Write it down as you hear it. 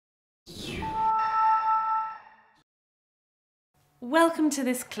Welcome to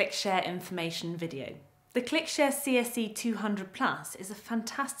this ClickShare information video. The ClickShare CSE 200 Plus is a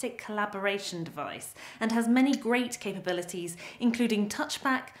fantastic collaboration device and has many great capabilities including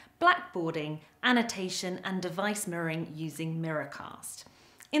touchback, blackboarding, annotation and device mirroring using Miracast.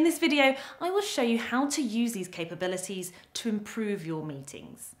 In this video, I will show you how to use these capabilities to improve your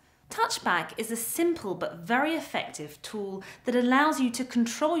meetings. Touchback is a simple but very effective tool that allows you to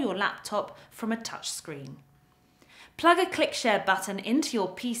control your laptop from a touch screen. Plug a ClickShare button into your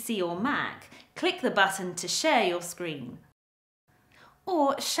PC or Mac, click the button to share your screen.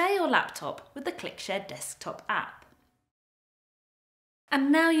 Or share your laptop with the ClickShare desktop app.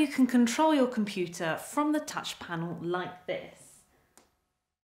 And now you can control your computer from the touch panel like this.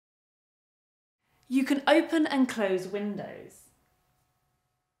 You can open and close windows.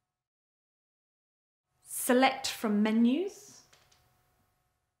 Select from menus.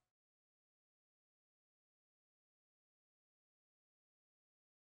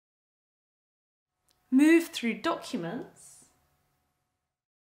 Move through documents.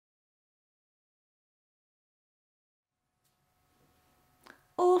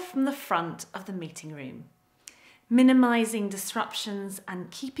 Or from the front of the meeting room, minimizing disruptions and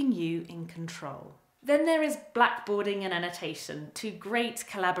keeping you in control. Then there is Blackboarding and Annotation, two great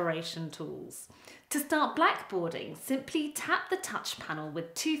collaboration tools. To start blackboarding, simply tap the touch panel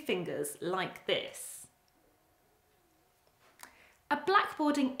with two fingers like this. A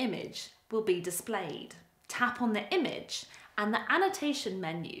blackboarding image will be displayed. Tap on the image and the annotation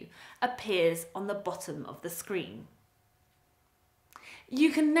menu appears on the bottom of the screen.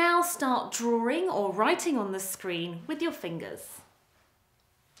 You can now start drawing or writing on the screen with your fingers.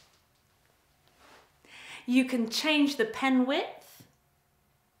 You can change the pen width,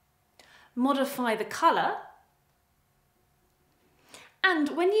 modify the colour, and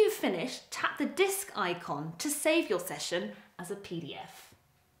when you've finished, tap the disk icon to save your session as a PDF.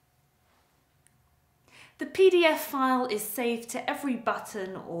 The PDF file is saved to every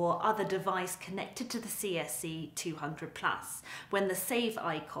button or other device connected to the CSE 200 Plus when the save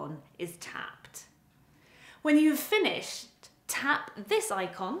icon is tapped. When you've finished, tap this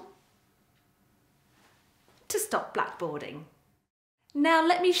icon to stop blackboarding. Now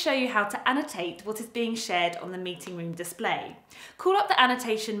let me show you how to annotate what is being shared on the meeting room display. Call up the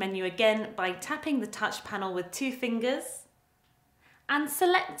annotation menu again by tapping the touch panel with two fingers and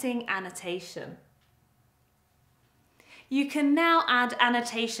selecting annotation. You can now add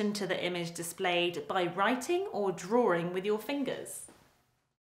annotation to the image displayed by writing or drawing with your fingers.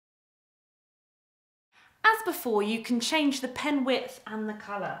 As before, you can change the pen width and the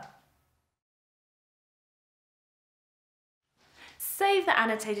colour. Save the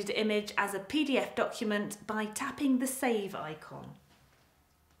annotated image as a PDF document by tapping the Save icon.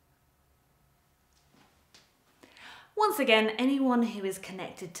 Once again, anyone who is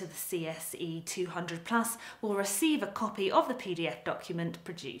connected to the CSE 200 Plus will receive a copy of the PDF document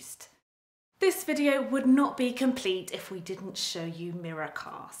produced. This video would not be complete if we didn't show you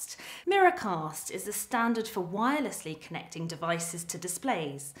Miracast. Miracast is the standard for wirelessly connecting devices to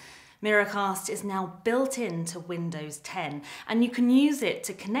displays. Miracast is now built into Windows 10 and you can use it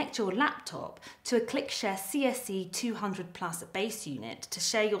to connect your laptop to a ClickShare CSE 200 Plus base unit to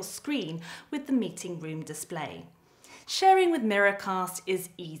share your screen with the meeting room display. Sharing with Miracast is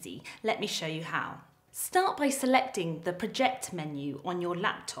easy. Let me show you how. Start by selecting the Project menu on your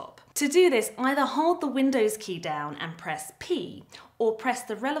laptop. To do this, either hold the Windows key down and press P, or press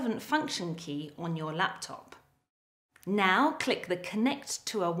the relevant function key on your laptop. Now click the Connect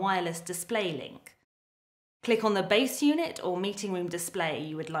to a wireless display link. Click on the base unit or meeting room display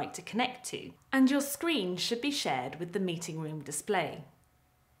you would like to connect to, and your screen should be shared with the meeting room display.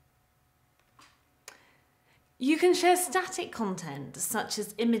 You can share static content such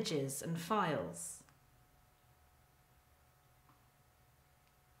as images and files.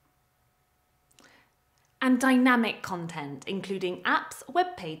 And dynamic content including apps,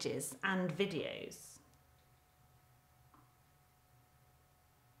 web pages and videos.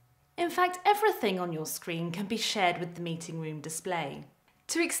 In fact, everything on your screen can be shared with the meeting room display.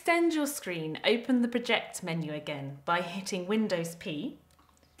 To extend your screen, open the Project menu again by hitting Windows P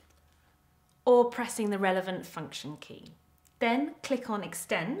or pressing the relevant function key. Then click on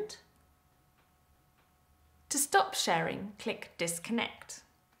Extend. To stop sharing, click Disconnect.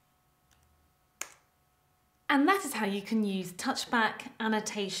 And that is how you can use touchback,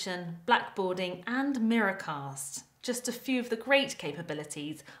 annotation, blackboarding and Miracast, just a few of the great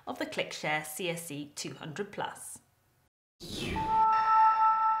capabilities of the ClickShare CSE 200 Plus.